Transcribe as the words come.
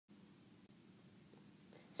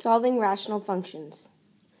Solving rational functions.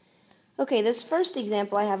 Okay, this first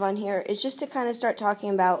example I have on here is just to kind of start talking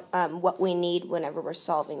about what we need whenever we're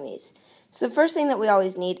solving these. So the first thing that we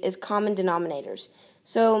always need is common denominators.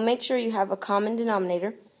 So make sure you have a common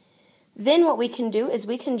denominator. Then what we can do is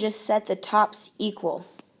we can just set the tops equal.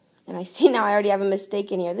 And I see now I already have a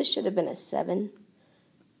mistake in here. This should have been a 7.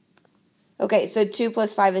 Okay, so 2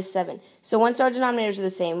 plus 5 is 7. So once our denominators are the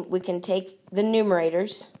same, we can take the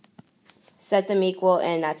numerators, set them equal,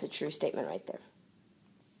 and that's a true statement right there.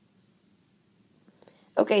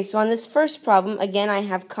 Okay, so on this first problem, again, I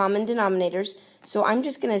have common denominators, so I'm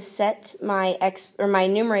just going to set my my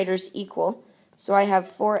numerators equal. So I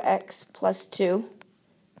have 4x plus 2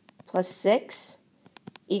 plus 6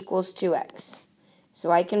 equals 2x. So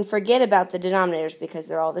I can forget about the denominators because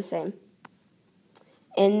they're all the same.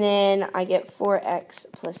 And then I get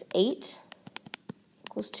 4x plus 8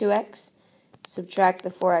 equals 2x. Subtract the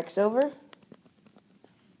 4x over.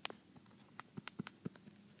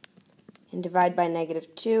 And divide by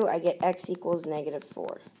negative 2, I get x equals negative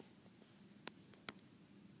 4.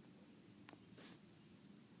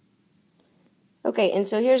 Okay, and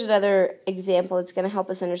so here's another example that's going to help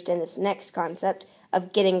us understand this next concept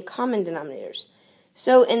of getting common denominators.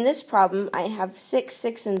 So in this problem, I have 6,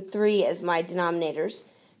 6, and 3 as my denominators.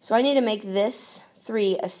 So I need to make this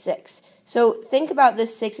 3 a 6. So think about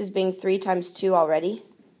this 6 as being 3 times 2 already.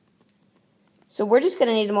 So we're just going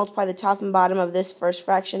to need to multiply the top and bottom of this first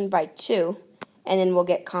fraction by 2, and then we'll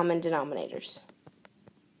get common denominators.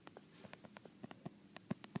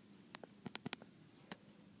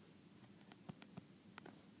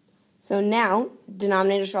 So now,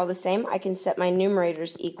 denominators are all the same. I can set my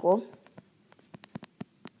numerators equal.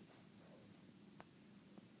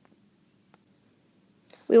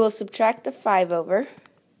 We will subtract the 5 over,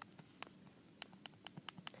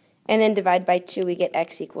 and then divide by 2, we get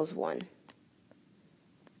x equals 1.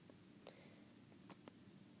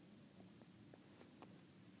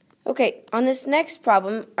 Okay, on this next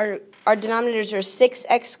problem, our denominators are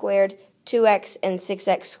 6x squared, 2x, and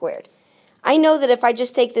 6x squared. I know that if I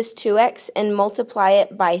just take this 2x and multiply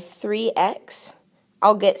it by 3x,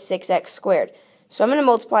 I'll get 6x squared. So I'm going to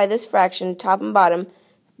multiply this fraction, top and bottom,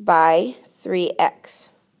 by 3x.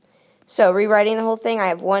 So rewriting the whole thing, I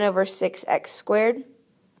have 1 over 6x squared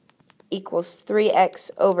equals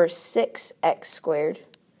 3x over 6x squared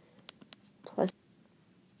plus.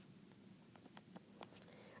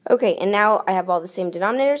 Okay, and now I have all the same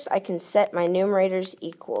denominators. I can set my numerators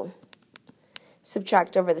equal.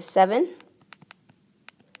 Subtract over the 7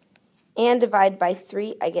 and divide by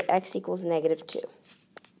 3. I get x equals negative 2.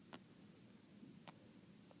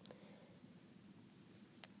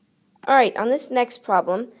 Alright, on this next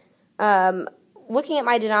problem, looking at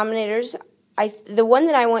my denominators, the one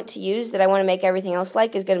that I want to use, that I want to make everything else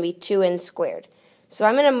like, is going to be 2n squared. So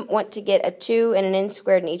I'm going to want to get a 2 and an n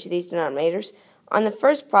squared in each of these denominators. On the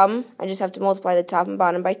first problem, I just have to multiply the top and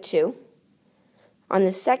bottom by 2. On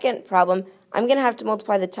the second problem, I'm going to have to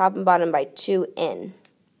multiply the top and bottom by 2n.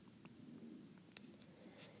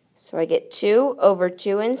 So I get 2 over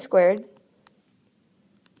 2n squared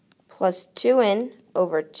plus 2n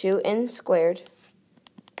over 2n squared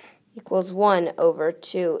equals 1 over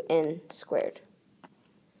 2n squared.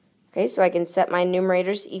 Okay, so I can set my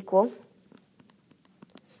numerators equal,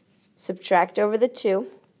 subtract over the 2,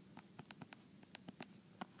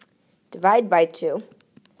 divide by 2,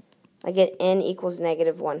 I get n equals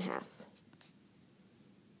negative 1/2.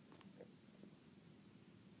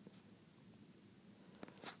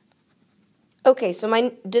 Okay, so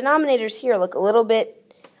my denominators here look a little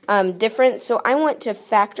bit different, so I want to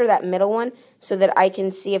factor that middle one so that I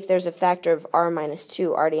can see if there's a factor of r minus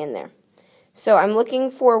 2 already in there. So I'm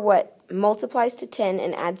looking for what multiplies to 10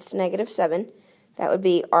 and adds to negative 7. That would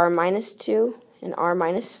be r minus 2 and r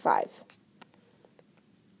minus 5.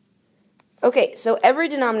 Okay, so every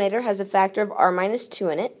denominator has a factor of r minus 2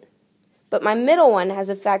 in it, but my middle one has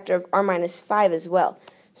a factor of r minus 5 as well.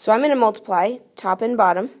 So I'm going to multiply top and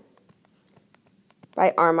bottom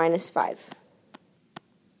by r minus 5.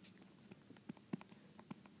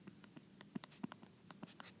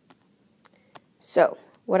 So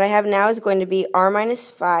what I have now is going to be r minus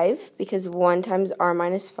 5, because 1 times r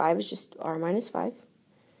minus 5 is just r minus 5,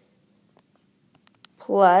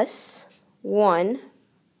 plus 1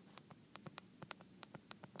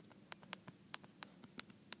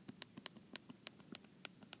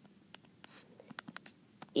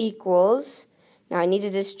 equals, now I need to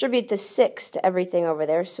distribute the 6 to everything over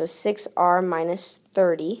there, so 6r minus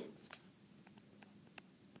 30.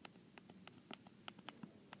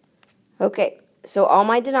 Okay, so all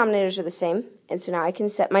my denominators are the same, and so now I can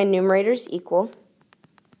set my numerators equal.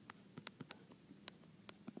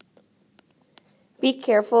 Be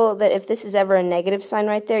careful that if this is ever a negative sign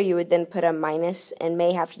right there, you would then put a minus and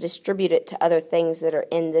may have to distribute it to other things that are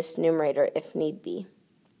in this numerator if need be.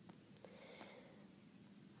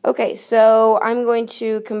 Okay, so I'm going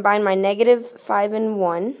to combine my -5 and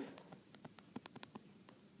 1.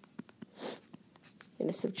 I'm going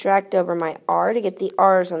to subtract over my r to get the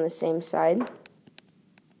r's on the same side.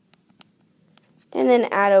 And then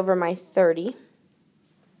add over my 30.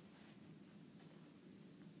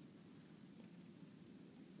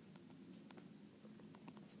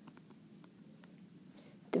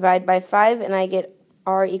 Divide by 5 and I get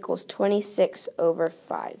r equals 26 over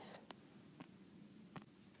 5.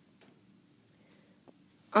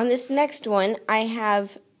 On this next one, I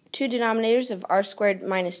have two denominators of r squared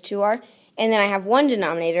minus 2r, and then I have one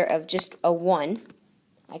denominator of just a 1.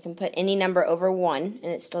 I can put any number over 1,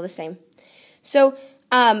 and it's still the same. So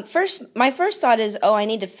my first thought is, I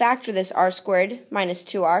need to factor this r squared minus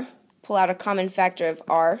 2r, pull out a common factor of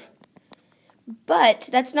r. But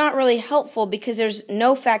that's not really helpful because there's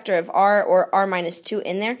no factor of r or r minus 2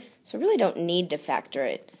 in there, so I really don't need to factor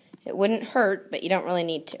it. It wouldn't hurt, but you don't really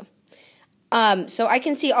need to. So I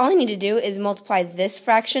can see all I need to do is multiply this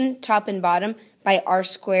fraction, top and bottom, by r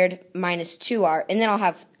squared minus 2r, and then I'll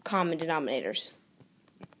have common denominators.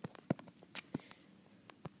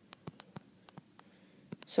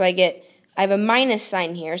 So I have a minus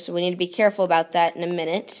sign here, so we need to be careful about that in a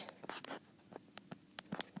minute.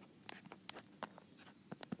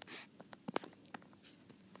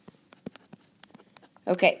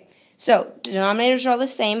 Okay, so denominators are all the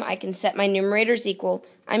same. I can set my numerators equal.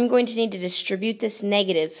 I'm going to need to distribute this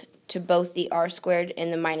negative to both the r squared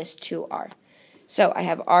and the minus 2r. So I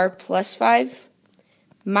have r plus 5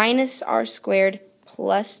 minus r squared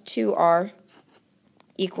plus 2r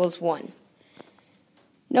equals 1.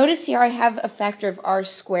 Notice here I have a factor of r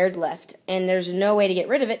squared left, and there's no way to get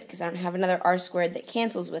rid of it because I don't have another r squared that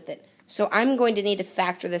cancels with it. So I'm going to need to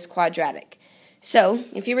factor this quadratic. So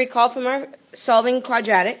if you recall from our solving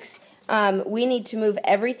quadratics, we need to move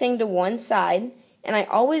everything to one side, and I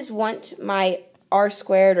always want my r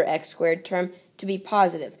squared or x squared term to be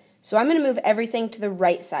positive. So I'm going to move everything to the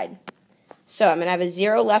right side. So I'm going to have a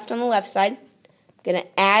 0 left on the left side. I'm going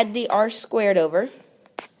to add the r squared over.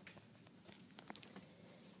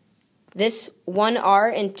 This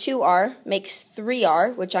 1r and 2r makes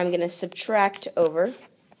 3r, which I'm going to subtract over.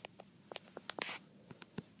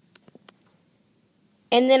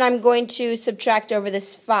 And then I'm going to subtract over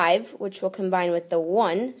this 5, which will combine with the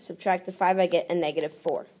 1. Subtract the 5, I get a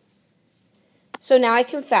 -4. So now I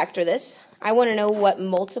can factor this. I want to know what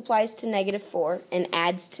multiplies to -4 and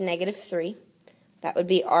adds to -3. That would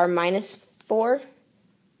be r minus 4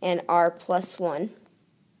 and r plus 1.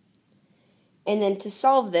 And then to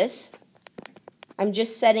solve this, I'm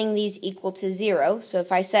just setting these equal to 0. So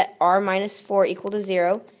if I set r minus 4 equal to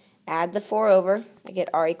 0, add the 4 over, I get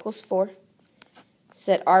r equals 4.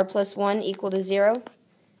 Set r plus 1 equal to 0,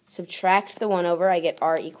 subtract the 1 over, I get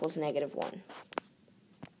r equals -1.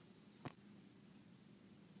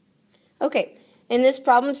 Okay, in this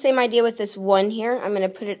problem, same idea with this 1 here. I'm going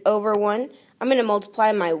to put it over 1. I'm going to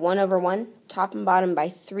multiply my 1 over 1, top and bottom, by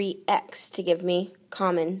 3x to give me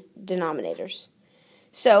common denominators.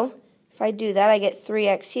 So, if I do that, I get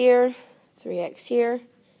 3x here, 3x here.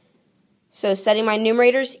 So, setting my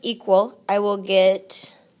numerators equal, I will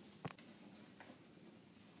get...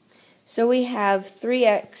 So we have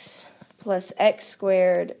 3x plus x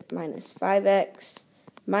squared minus 5x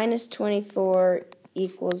minus 24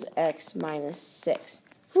 equals x minus 6.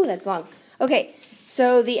 Whew, that's long. Okay,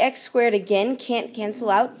 so the x squared again can't cancel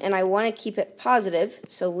out, and I want to keep it positive,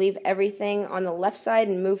 so leave everything on the left side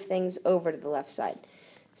and move things over to the left side.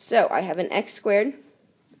 So I have an x squared,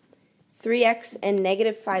 3x and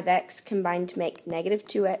 -5x combined to make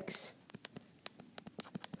 -2x.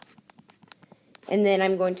 And then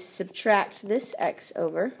I'm going to subtract this x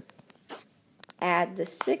over, add the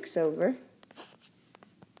 6 over,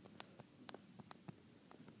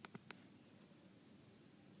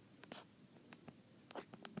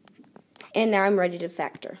 and now I'm ready to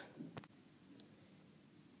factor.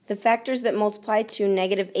 The factors that multiply to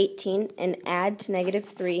 -18 and add to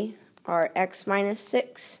 -3 are x minus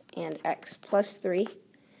 6 and x plus 3.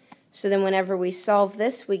 So then whenever we solve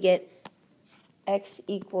this, we get x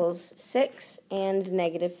equals 6 and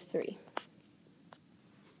 -3.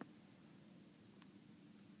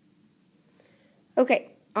 Okay,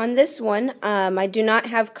 on this one, I do not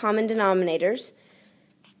have common denominators,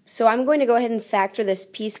 so I'm going to go ahead and factor this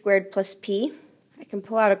p squared plus p. I can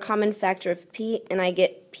pull out a common factor of p, and I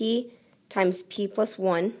get p times p plus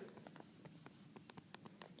 1.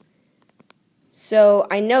 So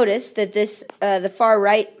I notice that this the far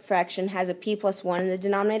right fraction has a p plus 1 in the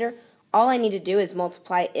denominator. All I need to do is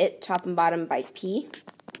multiply it top and bottom by p,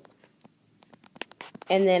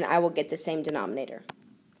 and then I will get the same denominator.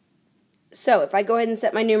 So if I go ahead and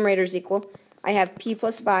set my numerators equal, I have p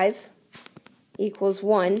plus 5 equals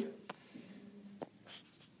 1.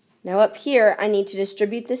 Now up here, I need to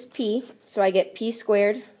distribute this p, so I get p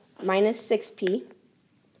squared minus 6p.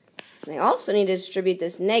 And I also need to distribute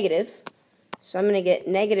this negative, so I'm going to get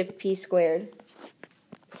negative p squared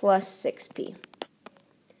plus 6p.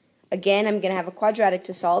 Again, I'm going to have a quadratic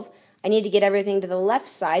to solve. I need to get everything to the left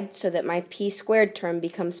side so that my p squared term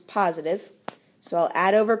becomes positive. So I'll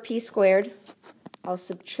add over p squared, I'll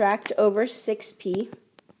subtract over 6p,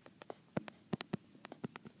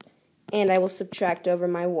 and I will subtract over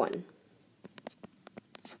my 1.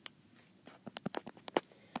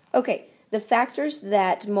 Okay, the factors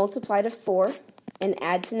that multiply to 4 and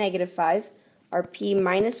add to negative 5 are p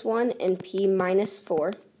minus 1 and p minus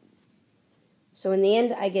 4. So in the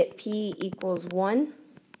end, I get p equals 1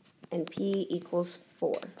 and p equals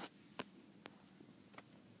 4.